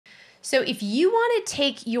So if you want to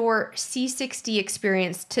take your C60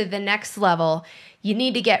 experience to the next level, you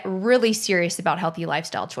need to get really serious about healthy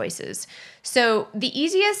lifestyle choices. So the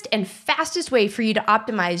easiest and fastest way for you to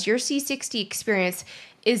optimize your C60 experience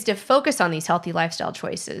is to focus on these healthy lifestyle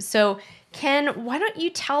choices. So Ken, why don't you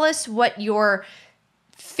tell us what your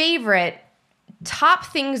favorite top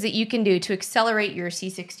things that you can do to accelerate your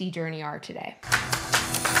C60 journey are today?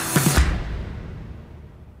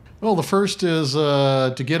 Well, the first is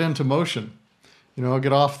to get into motion.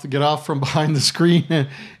 Get off from behind the screen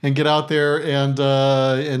and get out there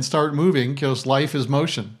and start moving, because life is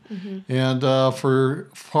motion. Mm-hmm. And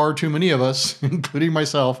for far too many of us, including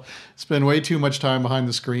myself, spend way too much time behind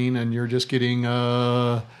the screen, and you're just gaining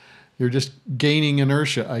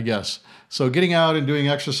inertia, I guess. So getting out and doing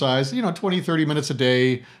exercise, 20, 30 minutes a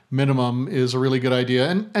day minimum is a really good idea,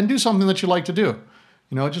 and do something that you like to do.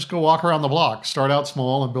 Just go walk around the block. Start out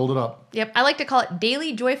small and build it up. Yep. I like to call it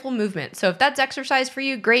daily joyful movement. So if that's exercise for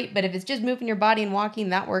you, great. But if it's just moving your body and walking,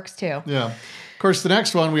 that works too. Yeah. Of course, the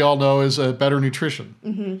next one we all know is better nutrition.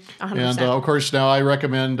 Mm-hmm. 100%. And of course, now I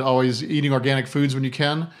recommend always eating organic foods when you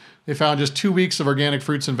can. They found just 2 weeks of organic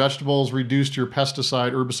fruits and vegetables reduced your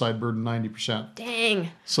pesticide, herbicide burden 90%. Dang.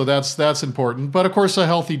 So that's important. But of course, a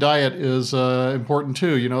healthy diet is important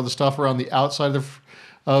too. The stuff around the outside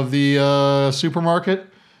of the supermarket,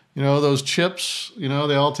 those chips, they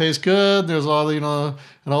all taste good. There's all, and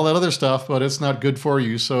all that other stuff, but it's not good for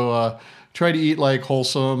you. So try to eat like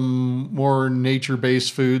wholesome, more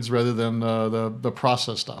nature-based foods rather than the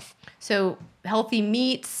processed stuff. So healthy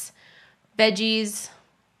meats, veggies,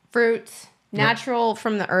 fruits, natural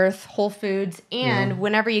from the earth, whole foods, and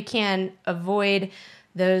whenever you can, avoid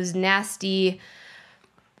those nasty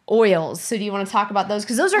oils. So do you want to talk about those?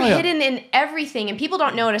 Because those are hidden in everything, and people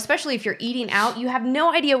don't know it, especially if you're eating out. You have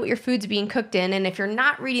no idea what your food's being cooked in, and if you're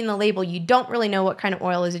not reading the label, you don't really know what kind of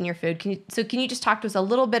oil is in your food. Can you just talk to us a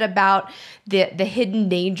little bit about the hidden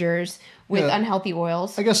dangers with unhealthy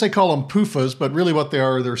oils? I guess they call them PUFAs, but really what they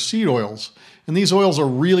are, they're seed oils. And these oils are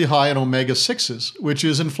really high in omega-6s, which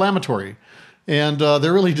is inflammatory. And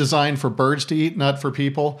they're really designed for birds to eat, not for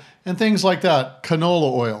people. And things like that,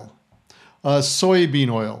 canola oil, soybean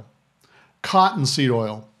oil, cottonseed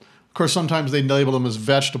oil. Of course, sometimes they label them as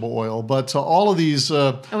vegetable oil, but all of these...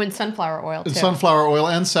 and sunflower oil, too. Sunflower oil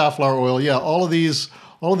and safflower oil, yeah. All of these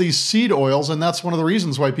seed oils, and that's one of the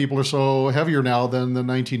reasons why people are so heavier now than the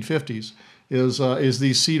 1950s, is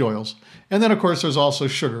these seed oils. And then, of course, there's also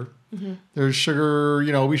sugar. Mm-hmm. There's sugar,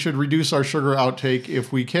 we should reduce our sugar outtake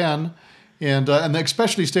if we can. And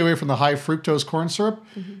especially stay away from the high fructose corn syrup,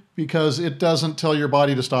 because it doesn't tell your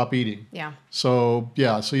body to stop eating. Yeah. So you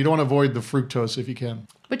don't want to avoid the fructose if you can.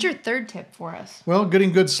 What's your third tip for us? Well,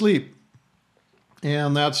 getting good sleep.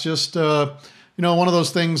 And that's just, one of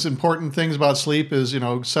those important things about sleep is,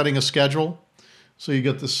 setting a schedule. So you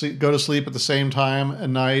get to go to sleep at the same time at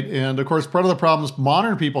night. And of course, part of the problems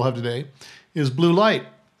modern people have today is blue light.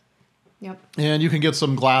 Yep. And you can get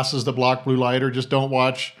some glasses that block blue light, or just don't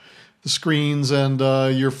watch the screens and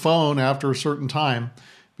your phone after a certain time,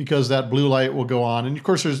 because that blue light will go on. And of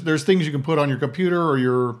course, there's things you can put on your computer or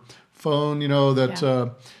your phone, so that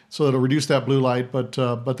it'll reduce that blue light.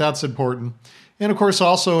 But that's important. And of course,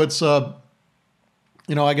 also it's I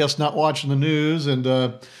guess not watching the news and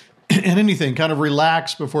anything. Kind of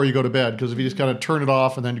relax before you go to bed, because if you just kind of turn it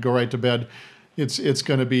off and then go right to bed, it's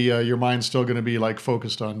going to be your mind's still going to be like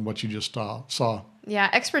focused on what you just saw.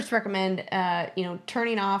 Yeah, experts recommend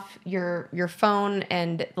turning off your phone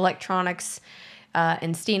and electronics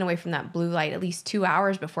and staying away from that blue light at least 2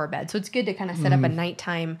 hours before bed. So it's good to kind of set up a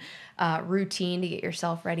nighttime routine to get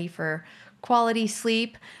yourself ready for quality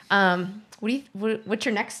sleep. What's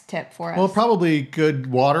your next tip for us? Well, probably good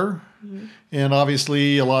water. Mm-hmm. And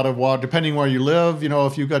obviously a lot of water, depending where you live.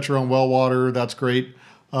 If you've got your own well water, that's great.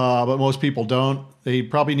 But most people don't. They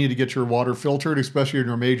probably need to get your water filtered, especially in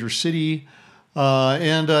your major city.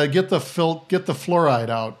 And get the fluoride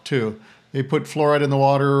out too. They put fluoride in the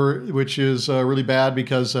water, which is really bad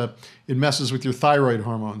because it messes with your thyroid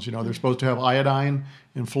hormones. They're supposed to have iodine,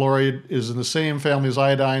 and fluoride is in the same family as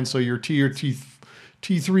iodine. So your T or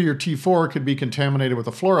T3 or T4 could be contaminated with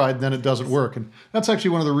the fluoride, then it doesn't work. And that's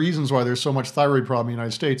actually one of the reasons why there's so much thyroid problem in the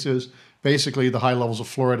United States, is basically the high levels of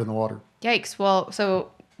fluoride in the water. Yikes. Well,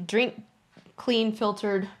 so drink clean,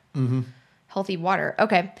 filtered, healthy water.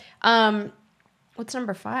 Okay. What's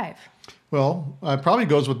number 5? Well, it probably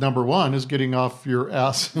goes with number 1, is getting off your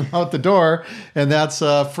ass out the door. And that's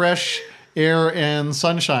fresh air and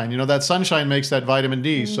sunshine. That sunshine makes that vitamin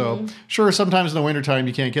D. Mm-hmm. So sure, sometimes in the wintertime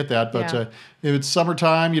you can't get that. But if it's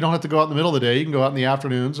summertime, you don't have to go out in the middle of the day. You can go out in the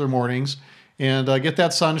afternoons or mornings and get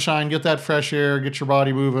that sunshine, get that fresh air, get your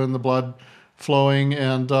body moving, the blood flowing,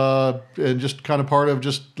 and just kind of part of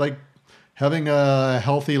just like having a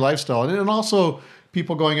healthy lifestyle. And also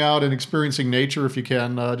people going out and experiencing nature if you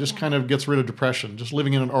can, just kind of gets rid of depression. Just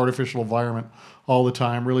living in an artificial environment all the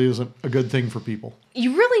time really isn't a good thing for people.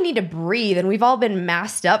 You really need to breathe, and we've all been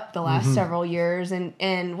masked up the last several years.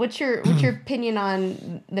 And what's your opinion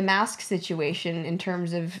on the mask situation in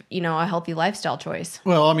terms of, a healthy lifestyle choice?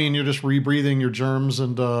 Well, I mean, you're just rebreathing your germs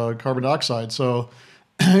and carbon dioxide, so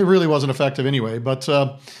it really wasn't effective anyway. But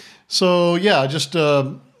so yeah, just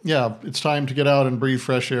it's time to get out and breathe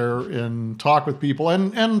fresh air and talk with people.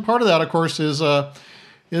 And part of that, of course, is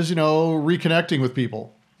reconnecting with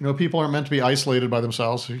people. People aren't meant to be isolated by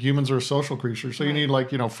themselves. Humans are social creatures, so you need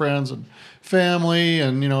friends and family,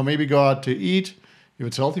 and maybe go out to eat if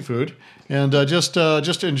it's healthy food, and just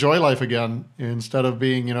enjoy life again instead of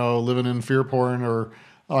being living in fear porn or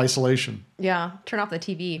isolation. Yeah, turn off the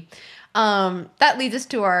TV. That leads us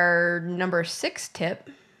to our number 6 tip,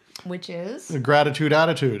 which is a gratitude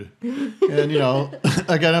attitude. And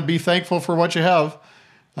again, be thankful for what you have.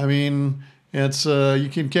 I mean, it's you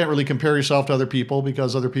can't really compare yourself to other people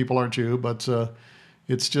because other people aren't you, but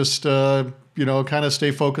it's just kind of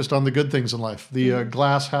stay focused on the good things in life. The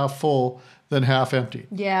glass half full than half empty.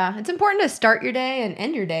 Yeah, it's important to start your day and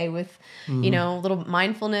end your day with a little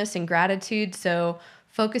mindfulness and gratitude. So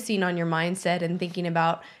focusing on your mindset and thinking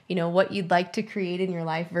about, what you'd like to create in your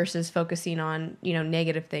life versus focusing on,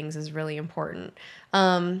 negative things is really important.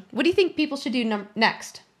 What do you think people should do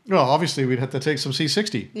next? Well, obviously we'd have to take some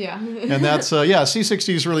C60. Yeah. And that's,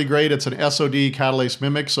 C60 is really great. It's an SOD catalase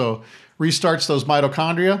mimic, so restarts those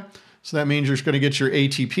mitochondria. So that means you're going to get your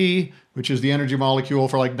ATP, which is the energy molecule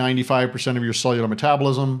for like 95% of your cellular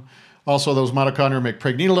metabolism. Also, those mitochondria make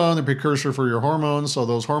pregnenolone, the precursor for your hormones. So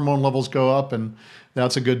those hormone levels go up, and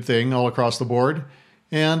that's a good thing all across the board.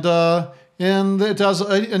 And it does,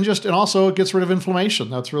 and also it gets rid of inflammation.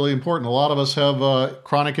 That's really important. A lot of us have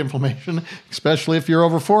chronic inflammation, especially if you're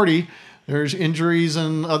over 40. There's injuries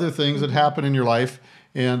and other things that happen in your life,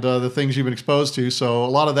 and the things you've been exposed to. So a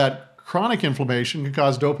lot of that chronic inflammation can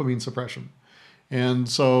cause dopamine suppression. And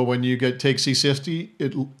so when you take C60,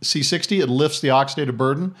 it lifts the oxidative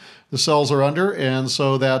burden the cells are under, and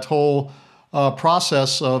so that whole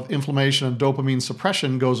process of inflammation and dopamine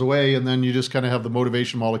suppression goes away, and then you just kind of have the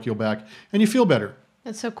motivation molecule back, and you feel better.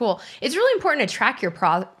 That's so cool. It's really important to track your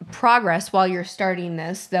progress while you're starting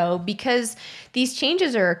this, though, because these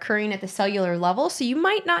changes are occurring at the cellular level, so you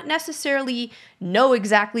might not necessarily know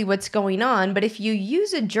exactly what's going on, but if you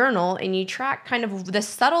use a journal and you track kind of the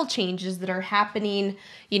subtle changes that are happening,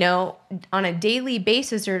 on a daily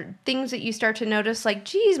basis, or things that you start to notice, like,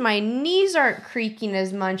 geez, my knees aren't creaking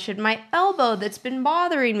as much, and my elbow that's been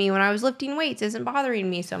bothering me when I was lifting weights isn't bothering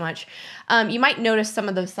me so much. You might notice some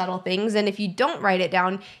of those subtle things, and if you don't write it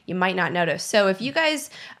down, you might not notice. So if you guys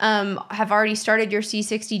have already started your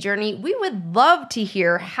C60 journey, we would love to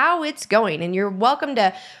hear how it's going, and you're welcome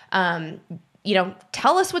to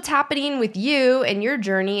tell us what's happening with you and your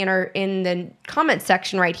journey in the comment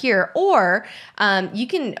section right here, or you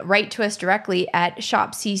can write to us directly at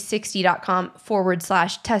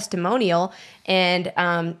shopc60.com/testimonial and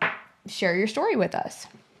share your story with us.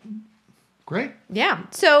 Great. Yeah.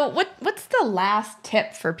 So what's the last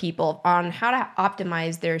tip for people on how to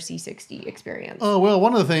optimize their C60 experience? Oh, well,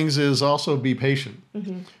 one of the things is also be patient.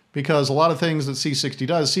 Because a lot of things that C60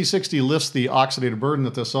 does, C60 lifts the oxidative burden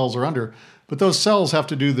that the cells are under, but those cells have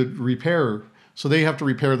to do the repair. So they have to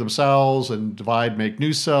repair themselves and divide, make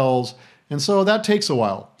new cells. And so that takes a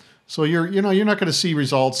while. So you're not going to see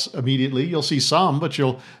results immediately. You'll see some, but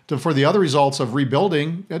for the other results of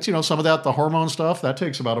rebuilding, that's, some of that, the hormone stuff, that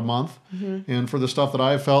takes about a month. And for the stuff that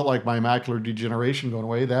I felt, like my macular degeneration going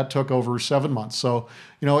away, that took over 7 months. So,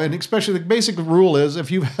 and especially the basic rule is if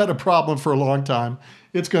you've had a problem for a long time,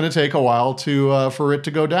 it's going to take a while for it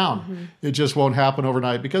to go down. It just won't happen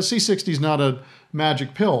overnight, because C60 is not a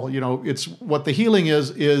magic pill. It's what the healing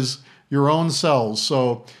is your own cells.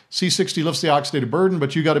 So C60 lifts the oxidative burden,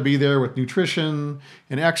 but you got to be there with nutrition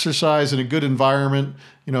and exercise and a good environment,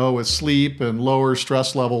 with sleep and lower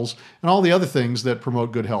stress levels and all the other things that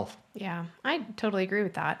promote good health. Yeah, I totally agree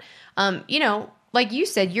with that. Like you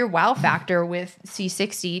said, your wow factor with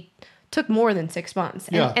C60 took more than 6 months.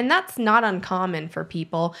 And that's not uncommon for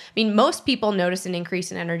people. I mean, most people notice an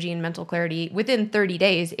increase in energy and mental clarity within 30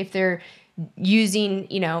 days if they're using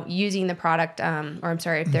the product,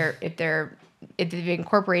 if they've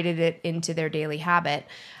incorporated it into their daily habit.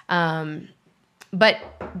 But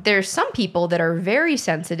there's some people that are very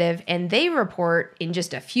sensitive and they report in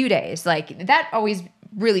just a few days. Like that always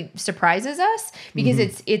really surprises us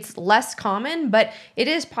because it's less common, but it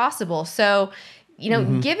is possible. So,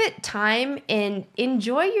 give it time and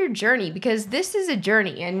enjoy your journey, because this is a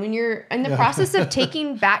journey. And when you're in the process of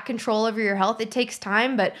taking back control over your health, it takes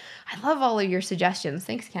time. But I love all of your suggestions.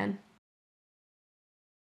 Thanks, Ken.